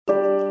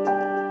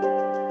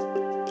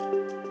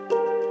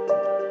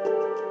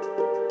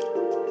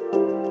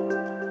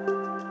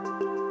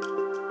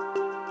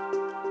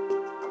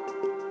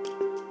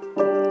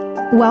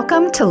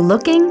Welcome to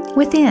Looking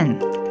Within,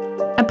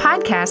 a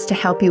podcast to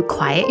help you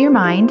quiet your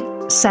mind,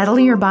 settle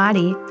your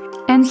body,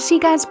 and see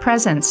God's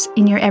presence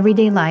in your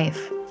everyday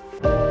life.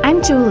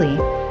 I'm Julie.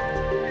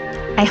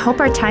 I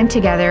hope our time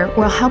together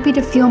will help you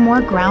to feel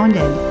more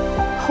grounded,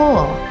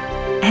 whole,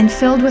 and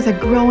filled with a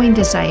growing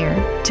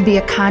desire to be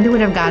a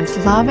conduit of God's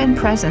love and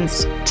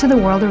presence to the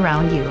world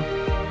around you.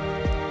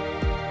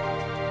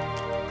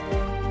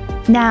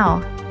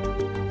 Now,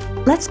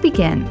 let's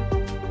begin.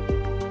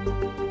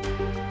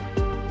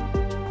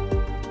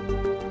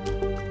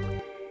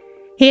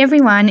 Hey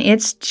everyone,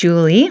 it's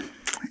Julie,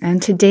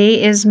 and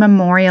today is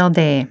Memorial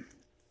Day.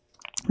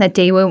 That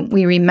day when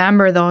we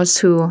remember those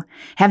who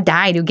have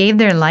died, who gave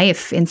their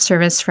life in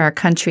service for our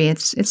country.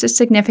 It's a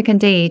significant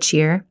day each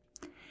year.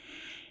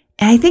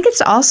 And I think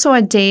it's also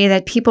a day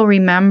that people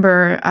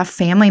remember a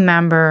family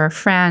member or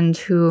friend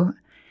who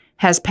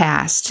has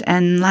passed.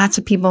 And lots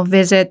of people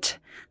visit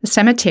the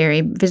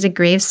cemetery, visit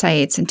grave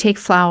sites, and take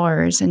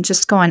flowers and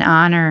just go and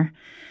honor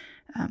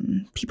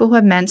people who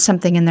have meant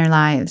something in their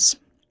lives.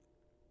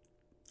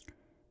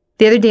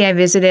 The other day I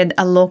visited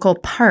a local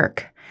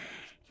park,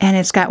 and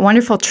it's got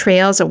wonderful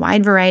trails, a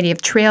wide variety of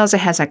trails.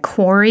 It has a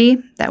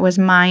quarry that was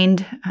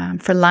mined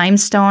for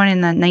limestone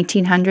in the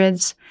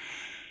 1900s.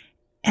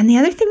 And the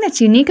other thing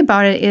that's unique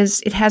about it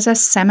is it has a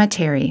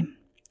cemetery.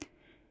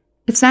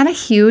 It's not a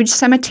huge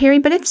cemetery,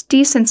 but it's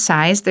decent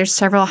sized. There's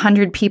several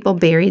hundred people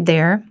buried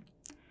there.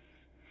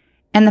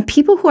 And the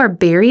people who are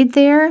buried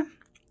there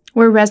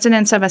were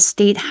residents of a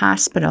state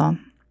hospital.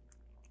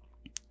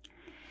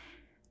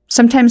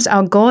 Sometimes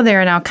I'll go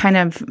there and I'll kind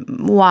of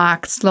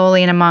walk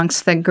slowly in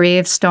amongst the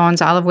gravestones,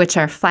 all of which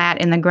are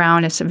flat in the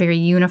ground. It's a very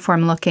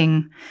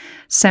uniform-looking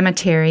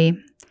cemetery.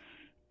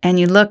 And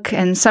you look,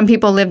 and some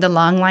people lived a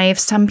long life,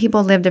 some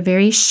people lived a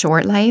very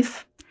short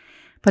life,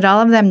 but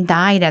all of them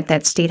died at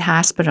that state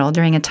hospital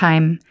during a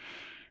time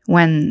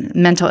when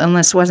mental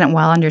illness wasn't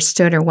well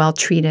understood or well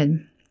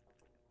treated.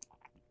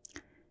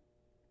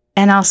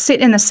 And I'll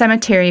sit in the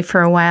cemetery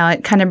for a while.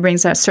 It kind of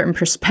brings a certain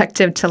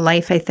perspective to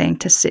life, I think,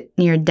 to sit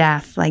near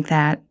death like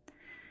that.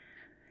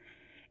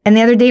 And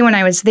the other day when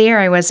I was there,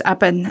 I was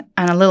up on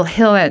a little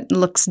hill that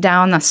looks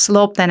down the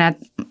slope then at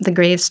the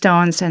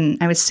gravestones, and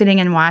I was sitting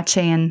and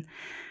watching and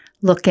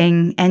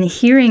looking and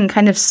hearing,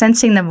 kind of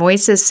sensing the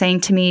voices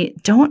saying to me,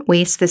 don't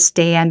waste this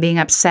day on being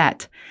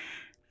upset.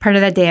 Part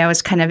of that day I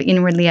was kind of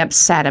inwardly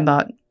upset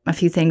about a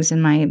few things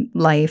in my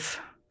life.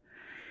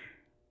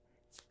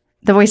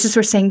 The voices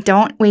were saying,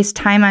 don't waste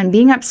time on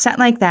being upset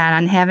like that,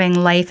 on having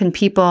life and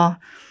people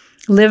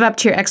live up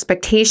to your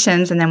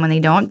expectations, and then when they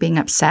don't, being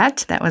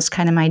upset. That was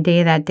kind of my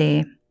day that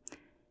day.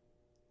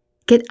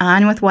 Get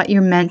on with what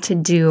you're meant to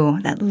do,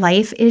 that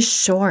life is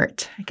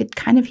short. I could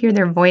kind of hear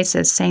their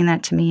voices saying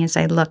that to me as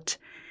I looked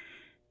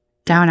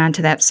down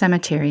onto that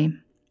cemetery.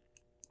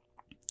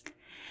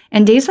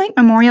 And days like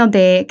Memorial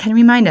Day can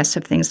remind us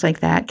of things like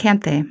that,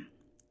 can't they?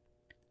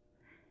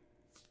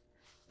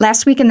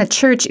 Last week in the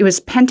church, it was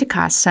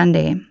Pentecost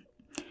Sunday.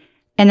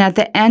 And at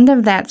the end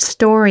of that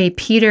story,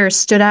 Peter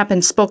stood up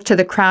and spoke to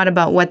the crowd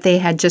about what they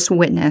had just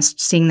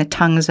witnessed, seeing the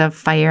tongues of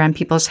fire on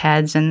people's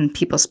heads and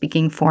people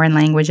speaking foreign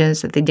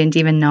languages that they didn't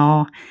even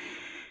know.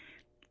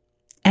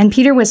 And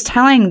Peter was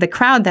telling the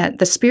crowd that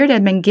the Spirit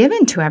had been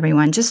given to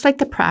everyone, just like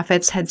the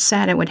prophets had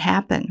said it would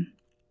happen.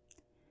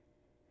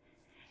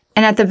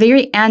 And at the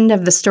very end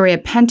of the story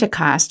of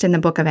Pentecost in the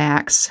book of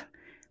Acts,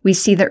 we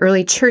see the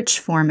early church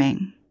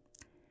forming.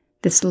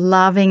 This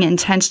loving,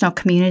 intentional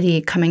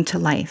community coming to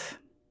life.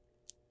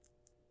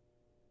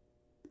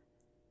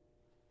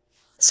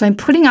 So I'm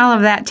putting all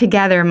of that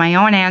together, my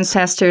own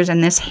ancestors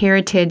and this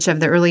heritage of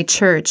the early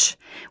church.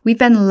 We've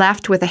been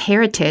left with a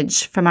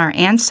heritage from our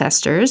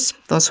ancestors,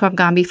 those who have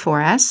gone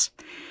before us.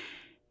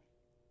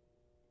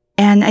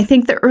 And I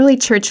think the early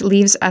church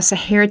leaves us a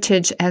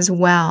heritage as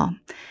well,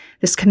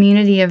 this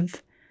community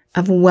of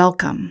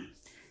welcome,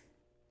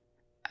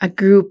 a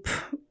group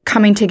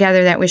coming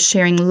together that was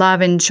sharing love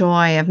and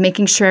joy, of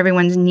making sure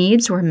everyone's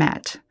needs were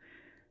met,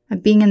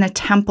 of being in the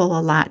temple a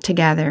lot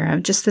together,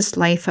 of just this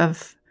life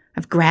of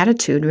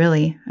gratitude,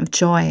 really, of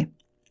joy.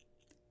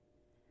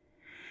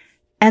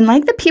 And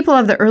like the people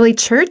of the early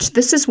church,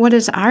 this is what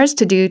is ours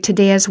to do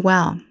today as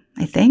well,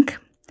 I think.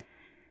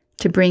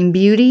 To bring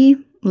beauty,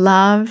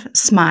 love,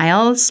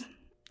 smiles,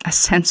 a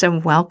sense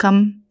of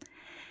welcome,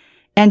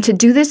 and to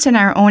do this in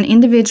our own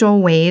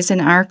individual ways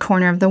in our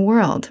corner of the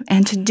world,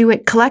 and to do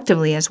it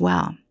collectively as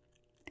well.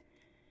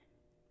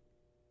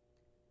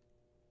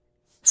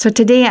 So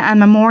today on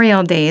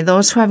Memorial Day,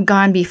 those who have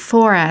gone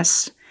before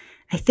us,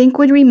 I think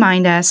would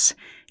remind us,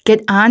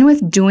 get on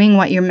with doing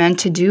what you're meant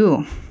to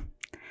do.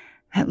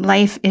 That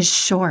life is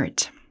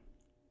short.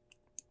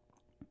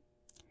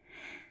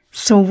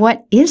 So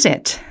what is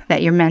it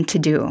that you're meant to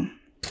do?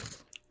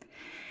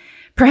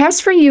 Perhaps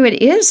for you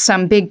it is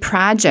some big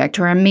project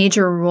or a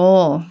major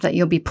role that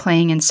you'll be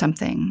playing in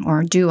something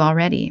or do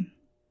already.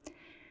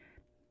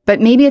 But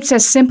maybe it's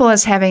as simple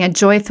as having a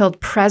joy-filled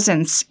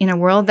presence in a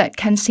world that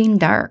can seem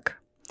dark,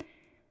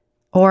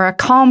 or a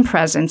calm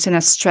presence in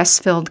a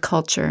stress-filled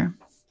culture.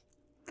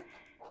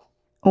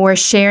 or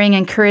sharing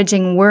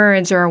encouraging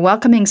words or a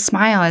welcoming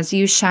smile as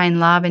you shine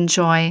love and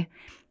joy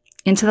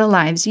into the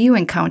lives you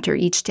encounter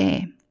each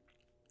day.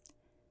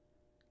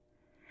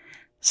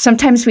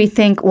 Sometimes we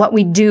think what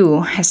we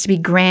do has to be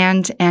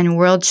grand and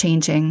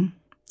world-changing,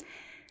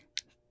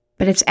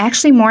 but it's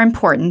actually more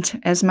important,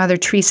 as Mother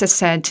Teresa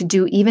said, to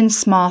do even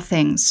small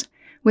things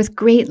with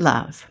great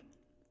love.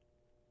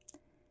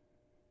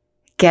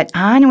 Get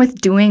on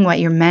with doing what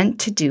you're meant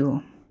to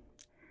do.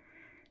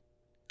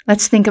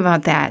 Let's think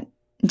about that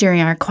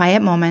during our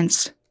quiet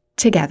moments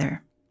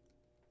together.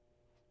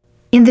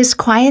 In this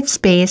quiet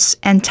space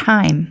and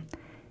time,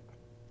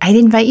 I'd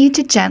invite you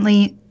to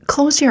gently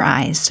close your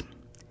eyes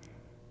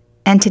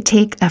and to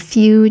take a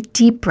few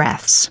deep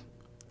breaths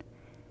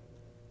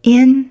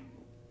in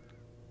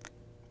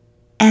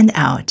and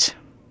out.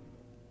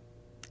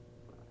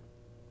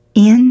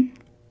 In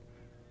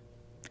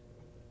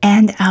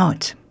and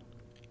out.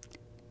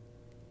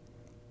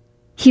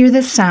 Hear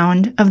the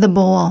sound of the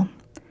bowl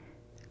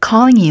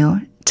calling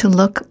you to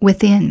look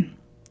within.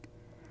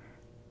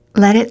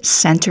 Let it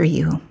center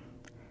you.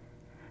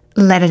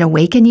 Let it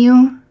awaken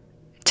you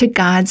to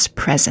God's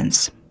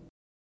presence.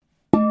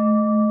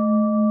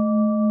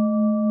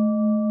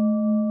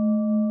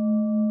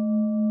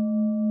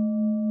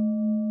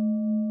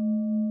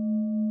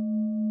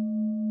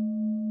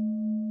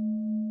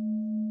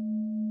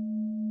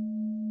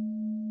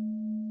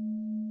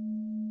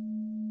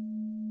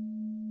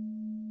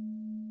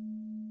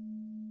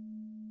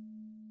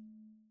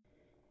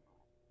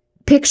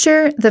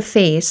 Picture the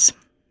face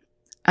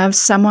of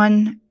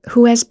someone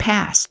who has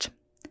passed,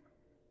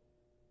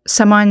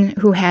 someone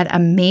who had a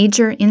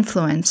major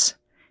influence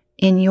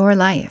in your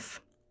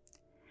life.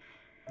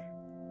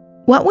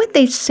 What would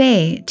they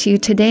say to you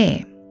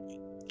today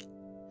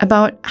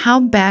about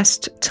how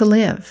best to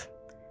live,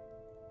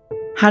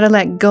 how to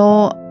let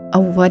go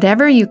of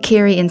whatever you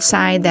carry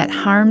inside that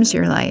harms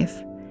your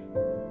life,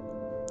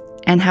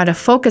 and how to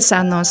focus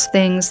on those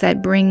things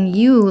that bring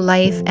you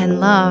life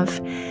and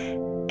love,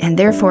 and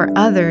therefore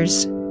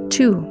others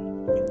too?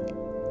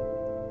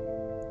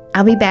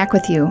 I'll be back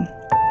with you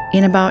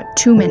in about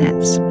 2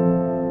 minutes.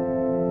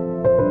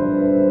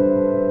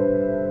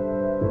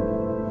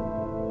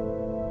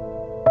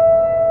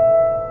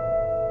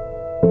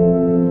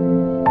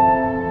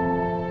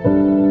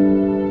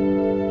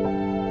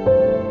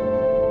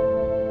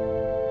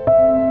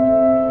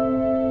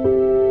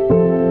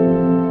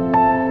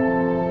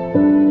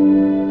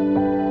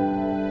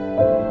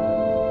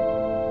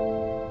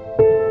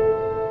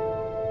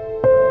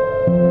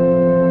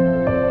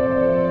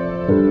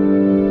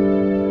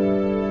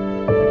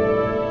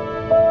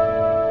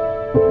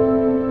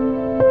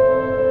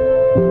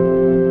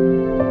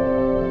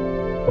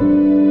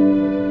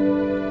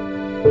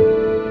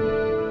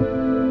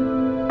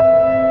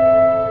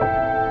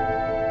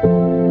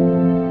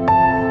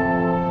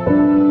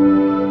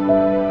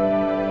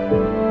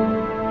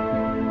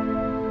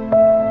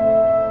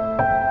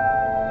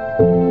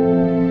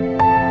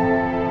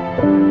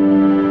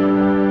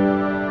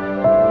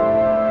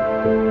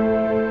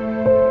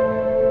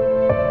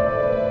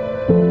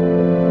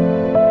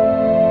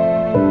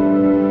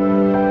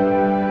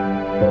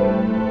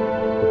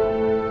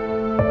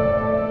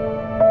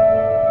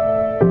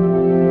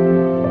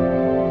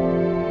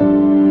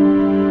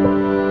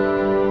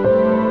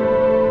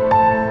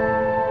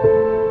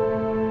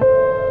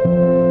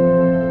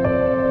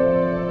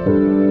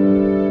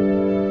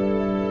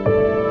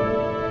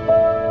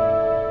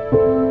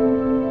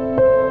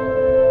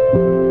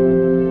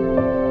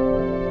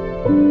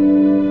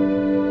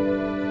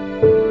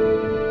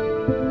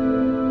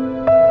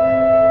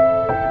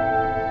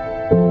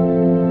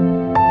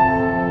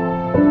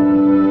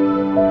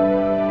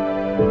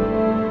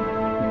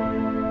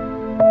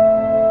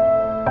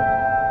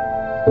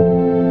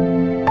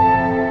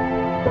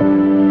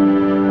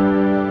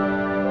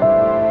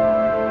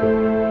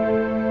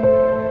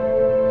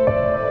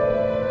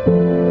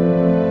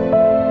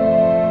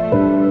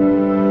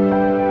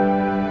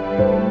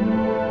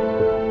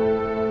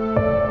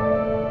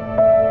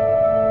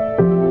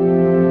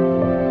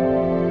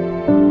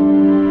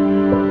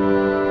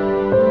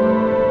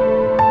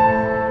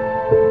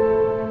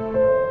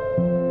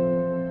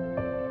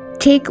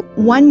 Take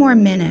one more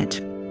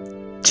minute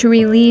to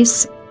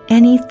release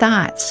any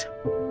thoughts.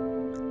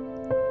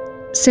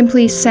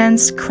 Simply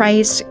sense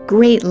Christ's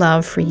great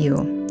love for you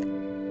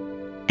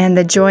and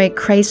the joy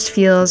Christ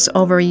feels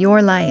over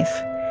your life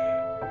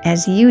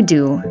as you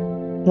do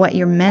what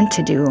you're meant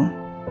to do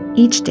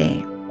each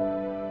day.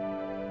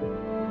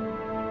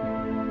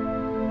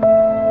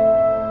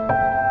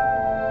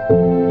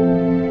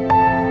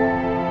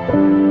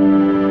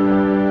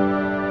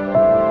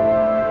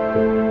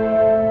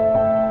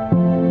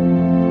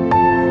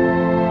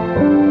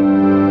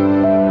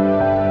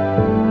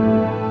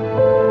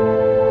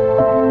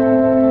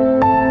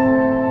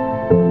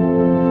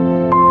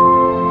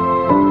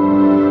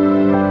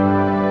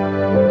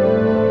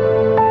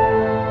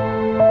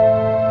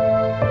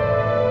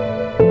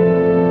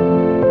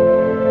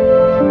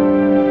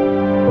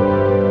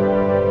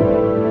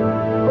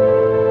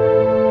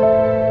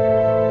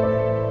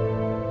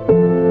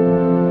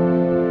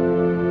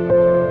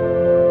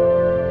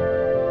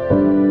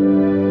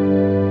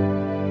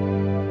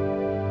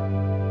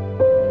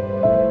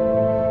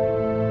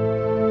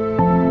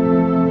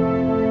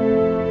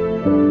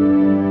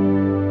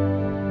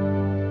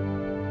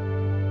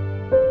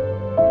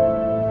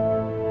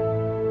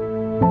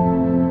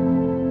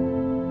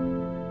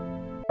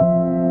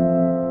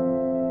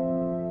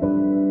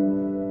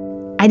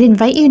 I'd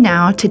invite you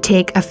now to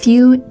take a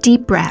few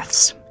deep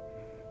breaths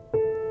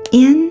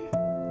in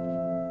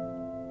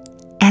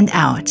and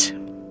out.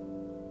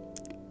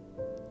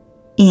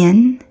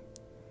 In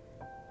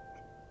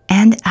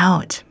and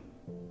out.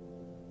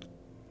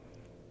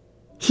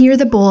 Hear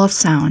the bowl of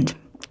sound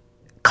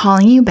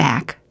calling you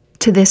back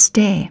to this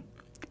day.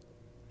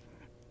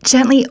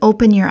 Gently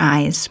open your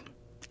eyes,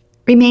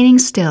 remaining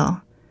still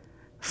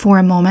for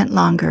a moment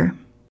longer.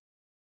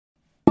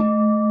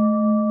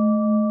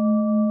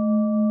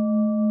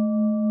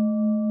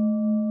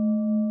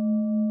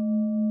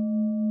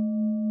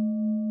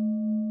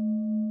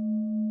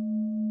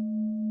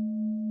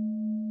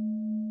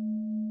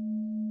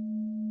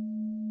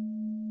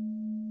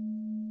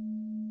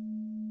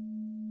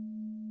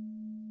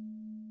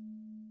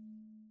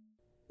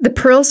 The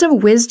pearls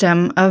of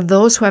wisdom of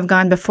those who have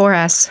gone before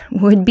us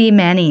would be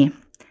many.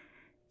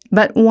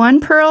 But one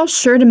pearl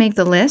sure to make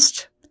the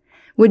list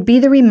would be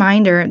the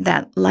reminder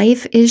that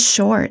life is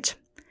short.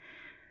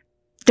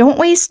 Don't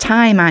waste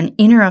time on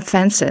inner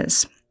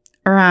offenses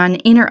or on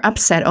inner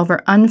upset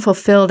over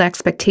unfulfilled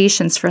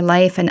expectations for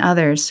life and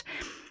others.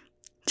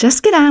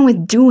 Just get on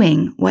with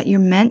doing what you're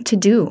meant to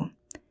do.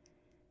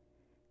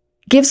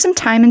 Give some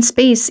time and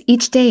space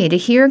each day to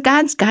hear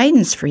God's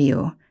guidance for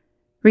you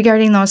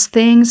regarding those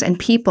things and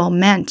people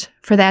meant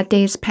for that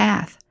day's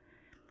path.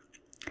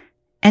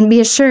 And be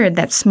assured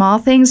that small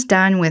things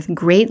done with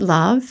great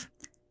love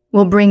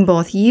will bring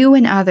both you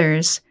and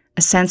others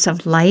a sense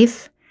of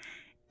life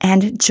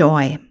and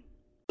joy.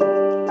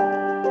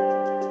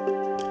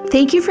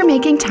 Thank you for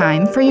making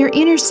time for your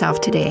inner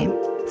self today,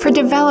 for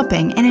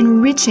developing and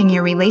enriching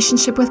your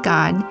relationship with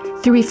God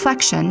through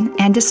reflection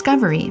and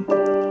discovery.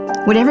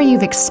 Whatever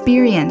you've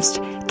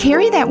experienced,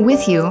 carry that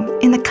with you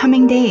in the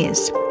coming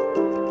days.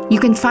 You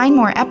can find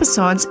more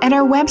episodes at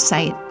our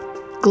website,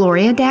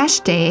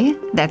 Gloria-Day,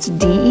 that's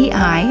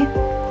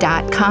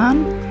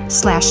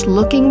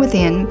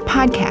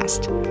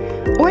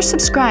DEI.com/lookingwithinpodcast, or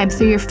subscribe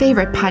through your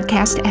favorite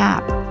podcast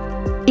app.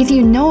 If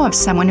you know of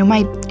someone who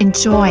might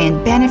enjoy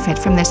and benefit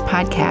from this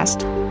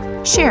podcast,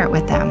 share it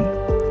with them.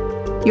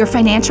 Your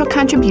financial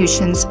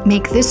contributions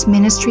make this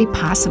ministry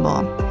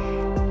possible.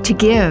 To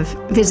give,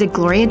 visit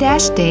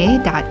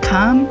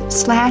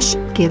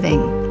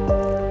Gloria-Day.com/giving.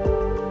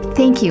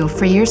 Thank you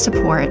for your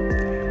support,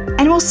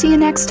 and we'll see you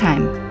next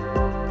time.